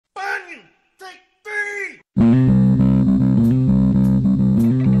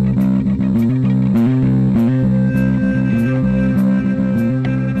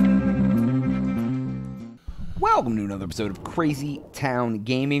another episode of Crazy Town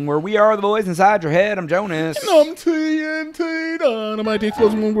Gaming, where we are the boys inside your head. I'm Jonas. And I'm TNT Dinomight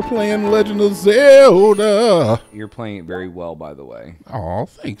Explosion when we're playing Legend of Zelda. You're playing it very well, by the way. Oh,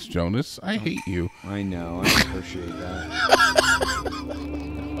 thanks, Jonas. I hate you. I know. I appreciate that.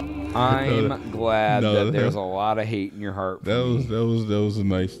 I'm glad that there's a lot of hate in your heart. That was a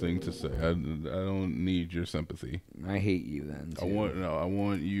nice thing to say. I don't need your sympathy. I hate you then. Too. I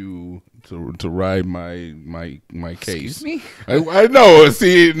want you to ride my case. Excuse me? I know.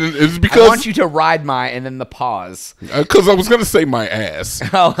 See, it's because I want you to ride my and then the pause. Because I was gonna say my ass.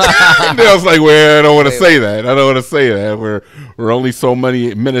 Oh. And I was like, well, I don't want to say that. I don't want to say that. We're only so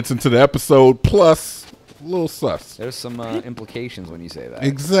many minutes into the episode, plus a little sus. There's some implications when you say that.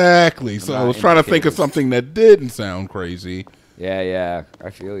 Exactly. So I was trying to think of something that didn't sound crazy. Yeah, I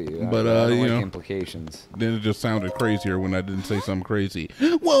feel you. But I don't you like know, implications. Then it just sounded crazier when I didn't say something crazy.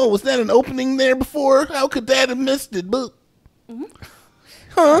 Whoa, was that an opening there before? How could that have missed it? But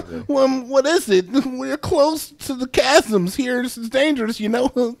huh? Well, what is it? We're close to the chasms here. This is dangerous, you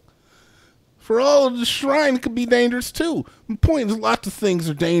know. For all of the shrine could be dangerous too. The point is, lots of things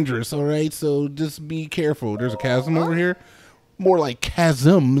are dangerous. All right, so just be careful. There's a chasm over here. More like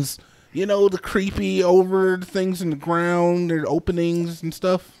chasms. You know, the creepy over things in the ground, there are openings and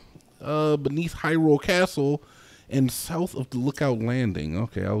stuff beneath Hyrule Castle and south of the Lookout Landing.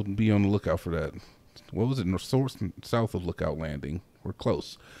 Okay, I'll be on the lookout for that. What was it? South of Lookout Landing. We're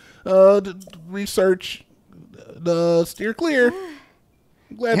close. Research, steer clear.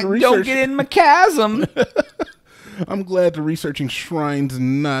 I'm glad to research. Don't get in my chasm. I'm glad to researching shrines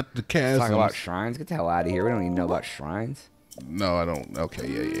and not the chasms. Talk about shrines. Get the hell out of here. We don't even know about shrines. No, I don't. Okay,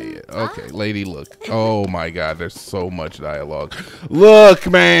 yeah. Okay, lady, look. Oh my God, there's so much dialogue. Look,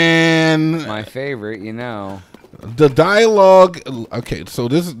 man. My favorite, you know. The dialogue. Okay, so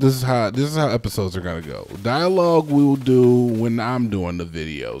this is how episodes are gonna go. Dialogue we will do when I'm doing the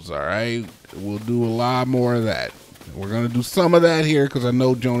videos. All right, we'll do a lot more of that. We're gonna do some of that here because I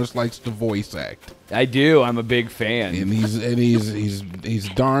know Jonas likes to voice act. I do. I'm a big fan. And he's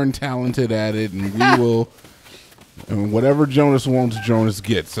darn talented at it, and we will. And whatever Jonas wants, Jonas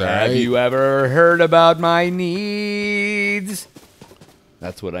gets. All right? Have you ever heard about my needs?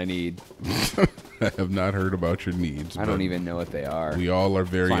 That's what I need. I have not heard about your needs. I don't even know what they are. We all are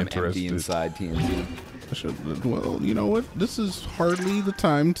very I'm interested. empty inside TNT. Well, you know what? This is hardly the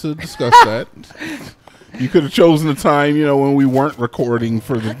time to discuss that. You could have chosen the time, you know, when we weren't recording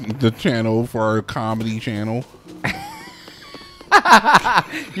for the channel, for our comedy channel.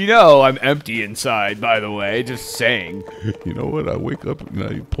 You know, I'm empty inside, by the way, just saying. You know what? I wake up and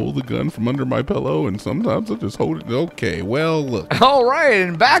I pull the gun from under my pillow, and sometimes I just hold it. Okay, well, look. All right,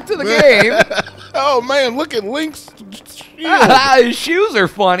 and back to the game. Oh, man, look at Link's shield. His shoes are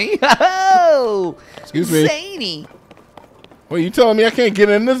funny. Oh, excuse me. Zany. Wait, you telling me I can't get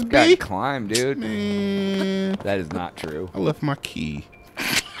in this Gotta beat? climb, dude. Man. That is not true. I left my key.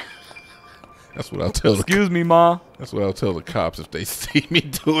 That's what I'll tell. Excuse me, Ma. That's what I'll tell the cops if they see me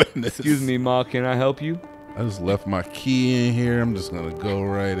doing this. Excuse me, Ma. Can I help you? I just left my key in here. I'm just gonna go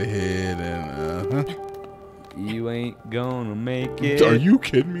right ahead and. You ain't gonna make it. Are you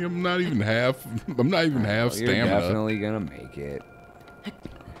kidding me? I'm not even half stamina. You're definitely gonna make it.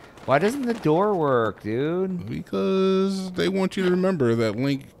 Why doesn't the door work, dude? Because they want you to remember that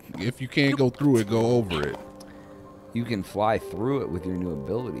Link, if you can't go through it, go over it. You can fly through it with your new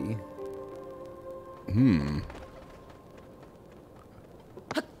ability.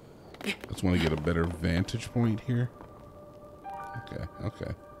 Just want to get a better vantage point here.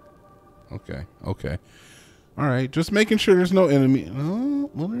 Okay. All right, just making sure there's no enemy. Oh,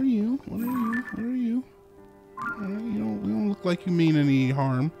 what are you? You don't look like you mean any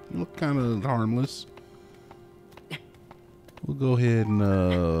harm. You look kind of harmless. We'll go ahead and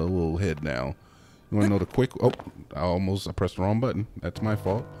we'll head now. You want to know the quick? Oh, I pressed the wrong button. That's my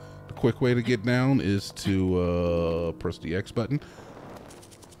fault. The quick way to get down is to press the X button.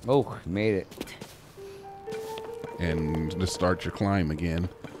 Oh, made it. And to start your climb again.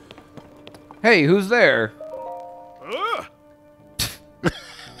 Hey, who's there?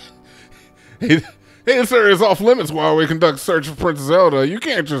 Hey, this area is off limits while we conduct search for Princess Zelda. You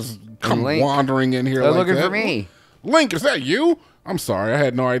can't just come Link, wandering in here they're like that. looking for me. Link, is that you? I'm sorry, I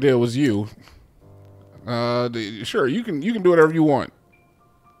had no idea it was you. Sure, you can do whatever you want.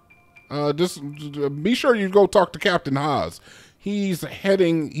 Just be sure you go talk to Captain Haas. He's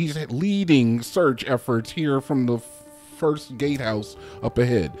leading search efforts here from the first gatehouse up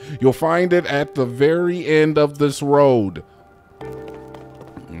ahead. You'll find it at the very end of this road.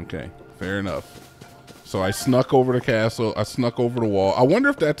 Okay, fair enough. So I snuck over the castle. I snuck over the wall. I wonder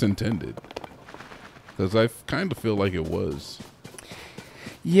if that's intended. Because I kind of feel like it was.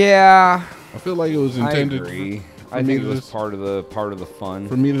 Yeah. I feel like it was intended. I agree. I think it was part of the fun.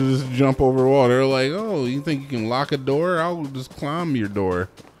 For me to just jump over a wall. They're like, oh, you think you can lock a door? I'll just climb your door.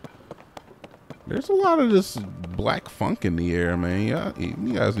 There's a lot of this black funk in the air, man.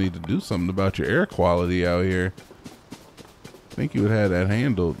 You guys need to do something about your air quality out here. I think you would have that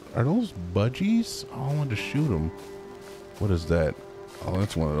handled. Are those budgies? Oh, I wanted to shoot them. What is that? Oh,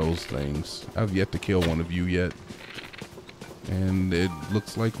 that's one of those things. I've yet to kill one of you yet. And it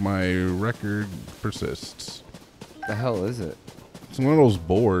looks like my record persists. The hell is it? It's one of those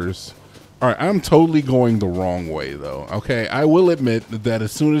boars. All right, I'm totally going the wrong way, though. Okay, I will admit that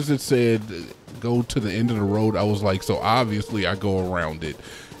as soon as it said go to the end of the road, I was like, so obviously I go around it.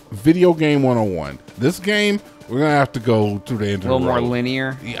 Video game 101. This game, we're going to have to go to the end of the road. A little more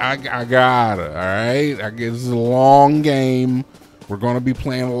linear? I got it, all right? I guess this is a long game. We're going to be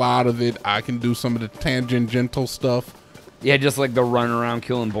playing a lot of it. I can do some of the tangential stuff. Yeah, just like the run around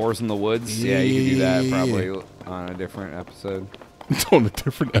killing boars in the woods. Yeah, you could do that probably on a different episode. On a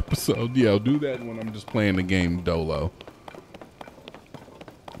different episode. Yeah, I'll do that when I'm just playing the game Dolo.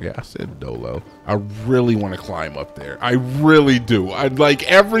 Yeah, I said Dolo. I really want to climb up there. I really do. I'd like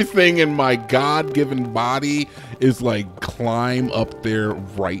everything in my God-given body is like climb up there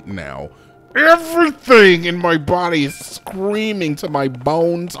right now. Everything in my body is screaming to my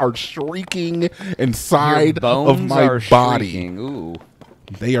bones are shrieking inside of my body. Ooh.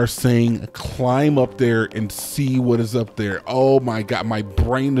 They are saying climb up there and see what is up there. Oh my God, my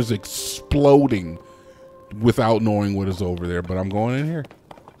brain is exploding without knowing what is over there, but I'm going in here.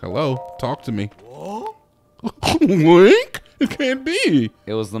 Hello, talk to me. Link? It can't be.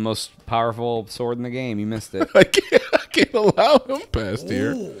 It was the most powerful sword in the game. You missed it. I can't allow him past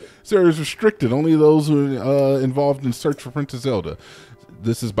here. Sir, is restricted. Only those who are involved in search for Princess Zelda.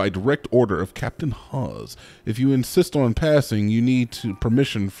 This is by direct order of Captain Hawes. If you insist on passing, you need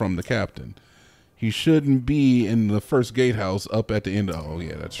permission from the captain. He shouldn't be in the first gatehouse up at the end. Oh,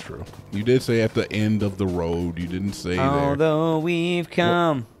 yeah, that's true. You did say at the end of the road. You didn't say there. Although we've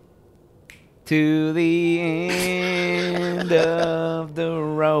come to the end of the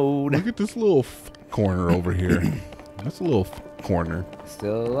road. Look at this little corner over here. That's a little corner.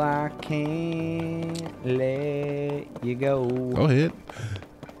 Still I can't let you go. Go ahead.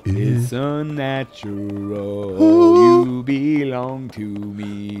 It's unnatural. You belong to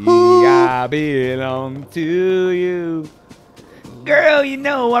me. I belong to you. Girl, you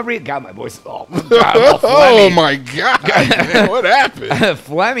know I got my voice. Oh, God, oh my God. Man, what happened?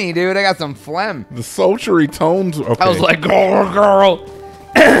 Phlegmy, dude. I got some phlegm. The sultry tones. Okay. I was like, girl.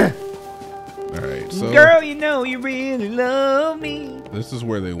 All right, so girl, you know you really love me. This is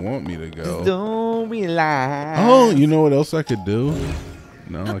where they want me to go. Don't realize. Oh, you know what else I could do?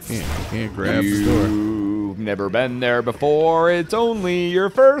 No, I can't. I can't grab the door. You've never been there before. It's only your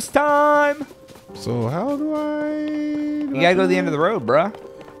first time. So how do I? You gotta go to the end of the road, bruh.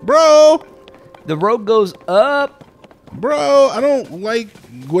 Bro, the road goes up. Bro, I don't like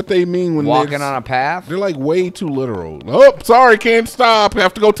what they mean when walking on a path. They're like way too literal. Oh, sorry, can't stop. I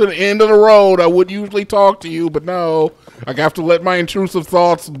have to go to the end of the road. I would usually talk to you, but no. I have to let my intrusive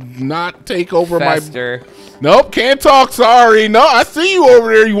thoughts not take over Fester. Nope, can't talk. Sorry. No, I see you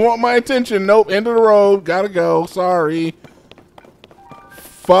over there. You want my attention. Nope, end of the road. Gotta go. Sorry.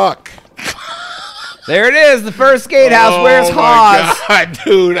 Fuck. There it is, the first gatehouse. Oh, where's Hawes? God,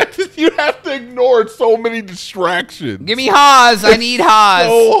 dude, you have to ignore so many distractions. Give me Hawes. I need Hawes.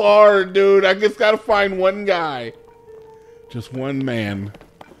 So hard, dude. I just gotta find one guy. Just one man.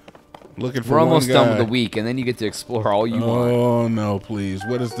 Looking for We're almost one guy. done with the week, and then you get to explore all you want. Oh, no, please.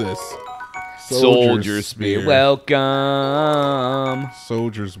 What is this? Soldier Spear. Welcome.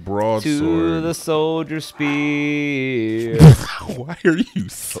 Soldier's broadsword. To the Soldier Spear. Why are you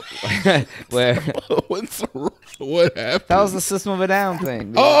so... what happened? That was the System of a Down thing.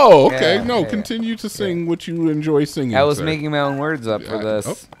 Dude. Oh, okay. Yeah, no, continue to sing what you enjoy singing. I was making my own words up for this.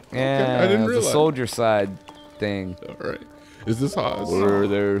 Oh, okay. Yeah, I didn't realize. The soldier side thing. All right. Is this Hawes?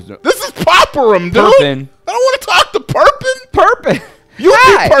 This is Popperum, dude. Purpen. I don't want to talk to Purpen. Purpen. You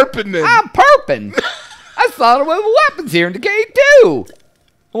be Purpen then. I'm Purpen. I saw the weapons here in Decade 2.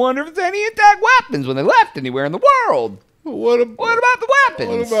 I wonder if there's any intact weapons when they left anywhere in the world. What about the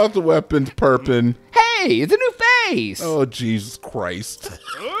weapons? What about the weapons, Purpen? Hey, it's a new face. Oh, Jesus Christ.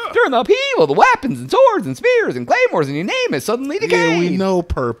 During the upheaval, the weapons and swords and spears and claymores and you name it suddenly decayed. Yeah, we know,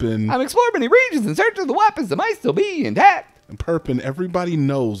 Purpen. I've explored many regions in search of the weapons that might still be intact. And Purpen, everybody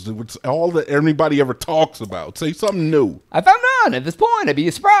knows that it's all that anybody ever talks about. Say something new. I found none at this point. I'd be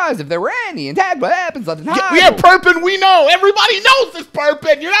surprised if there were any. And tag what happens left in hide. Yeah, Purpen, we know. Everybody knows this,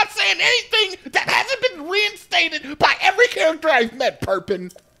 Purpen. You're not saying anything that hasn't been reinstated by every character I've met, Purpen.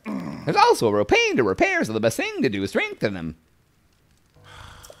 There's also a ropaine to repair, so the best thing to do is strengthen them.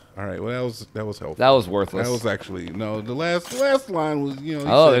 All right, well, that was helpful. That was worthless. That was actually, no, the last line was, you know.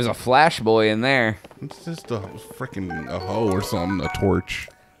 Oh, there's a flash boy in there. It's just a freaking a hoe or something, a torch.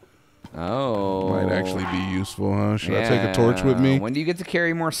 Oh. Might actually be useful, huh? Should I take a torch with me? When do you get to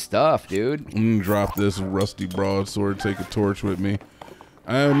carry more stuff, dude? Drop this rusty broadsword, take a torch with me.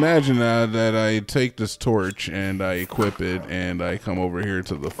 I imagine that I take this torch and I equip it and I come over here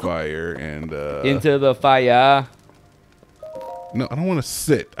to the fire and into the fire. No, I don't want to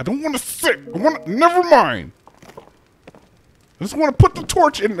sit. I don't want to sit. Never mind. I just want to put the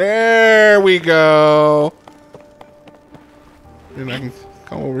torch in. There we go. Then I can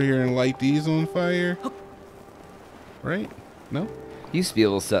come over here and light these on fire. Right? No? You used to be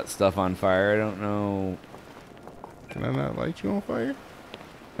able to set stuff on fire. I don't know. Can I not light you on fire?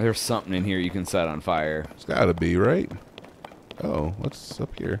 There's something in here you can set on fire. It's got to be, right? Oh, what's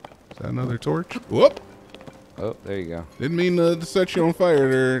up here? Is that another torch? Whoop! Oh, there you go. Didn't mean to set you on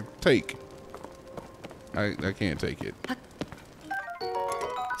fire there. Take. I can't take it.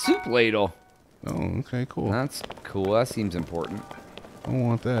 Soup ladle. Oh, okay, cool. That's cool. That seems important. I don't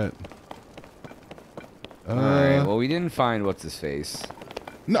want that. Alright, well, we didn't find what's-his-face.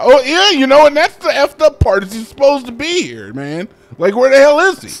 No, oh, yeah, you know, and that's the effed up part is he's supposed to be here, man. Like, where the hell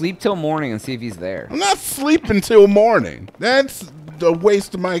is he? Sleep till morning and see if he's there. I'm not sleeping till morning. That's a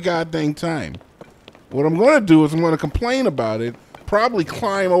waste of my goddamn time. What I'm going to do is I'm going to complain about it, probably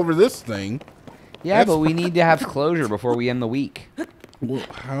climb over this thing. Yeah, but we need to have closure before we end the week. Well,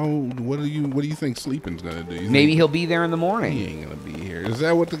 what do you think sleeping's going to do? Maybe he'll be there in the morning. He ain't going to be here. Is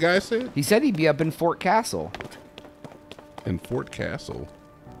that what the guy said? He said he'd be up in Fort Castle. In Fort Castle?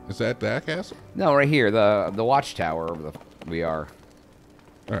 Is that castle? No, right here, the watchtower over we are.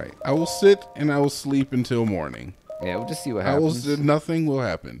 All right, I will sit and I will sleep until morning. Yeah, we'll just see what happens. Nothing will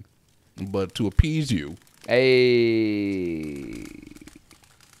happen, but to appease you. Hey,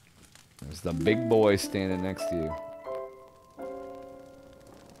 there's the big boy standing next to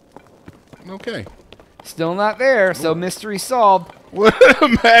you. Okay. Still not there, so mystery solved.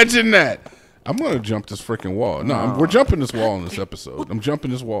 Imagine that. I'm going to jump this freaking wall. No, we're jumping this wall in this episode. I'm jumping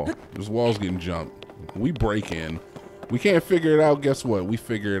this wall. This wall's getting jumped. We break in. We can't figure it out. Guess what? We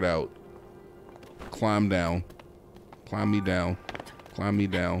figure it out. Climb down. Climb me down. Climb me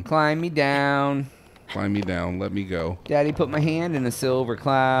down. Climb me down. Climb me down. Let me go. Daddy put my hand in a silver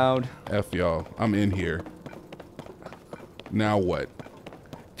cloud. F y'all. I'm in here. Now what?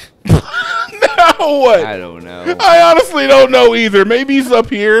 Now what? I don't know. I honestly don't know either. Maybe he's up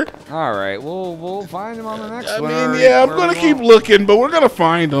here. All right, we'll find him on the next one. I mean, yeah, I'm gonna keep looking, but we're gonna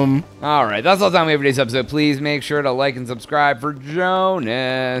find him. All right, that's all the time we have for today's episode. Please make sure to like and subscribe for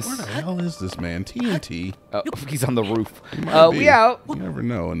Jonas. Where the hell is this man? TNT. Oh, he's on the roof. We out. You never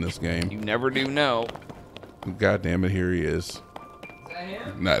know in this game. You never do know. God damn it, here he is. Is that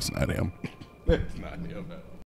him? No, it's not him. It's not him. No.